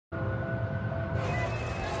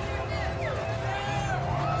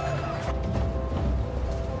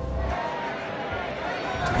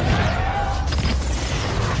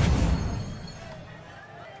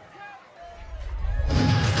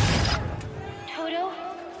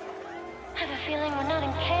feeling we're not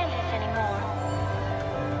in Kansas anymore.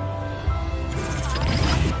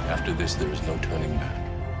 After this, there is no turning back.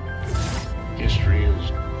 History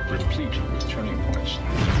is replete with turning points.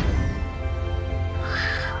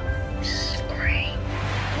 This is great.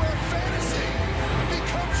 Where fantasy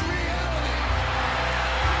becomes reality.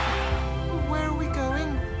 Where are we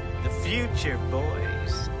going? The future,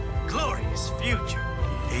 boys. Glorious future.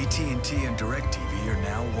 AT&T and DirecTV are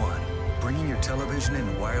now one, bringing your television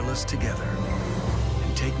and wireless together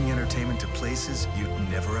and taking entertainment to places you'd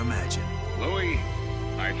never imagine. Louis,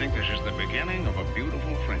 I think this is the beginning of a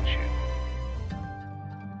beautiful friendship.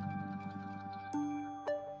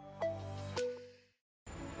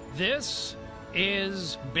 This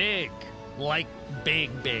is big. Like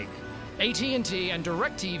big, big. AT&T and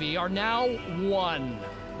DirecTV are now one,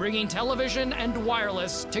 bringing television and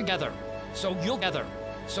wireless together. So you'll get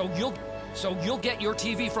your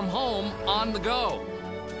TV from home on the go,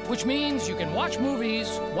 which means you can watch movies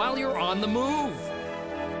while you're on the move.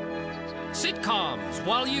 Sitcoms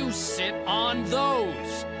while you sit on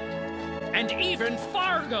those. And even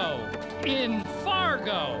Fargo. In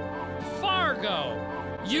Fargo.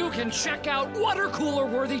 You can check out water cooler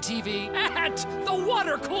worthy TV at the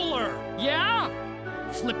water cooler. Yeah?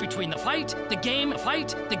 Flip between the fight, the game,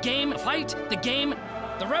 fight, the game, fight, the game.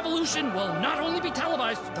 The revolution will not only be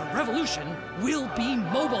televised, the revolution will be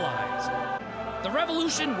mobilized. The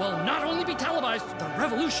revolution will not only be televised, the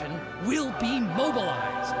revolution will be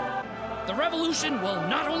mobilized. The revolution will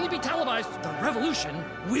not only be televised, the revolution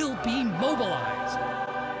will be mobilized.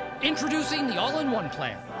 Introducing the all-in-one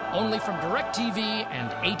plan, only from DirecTV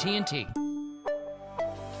and AT&T.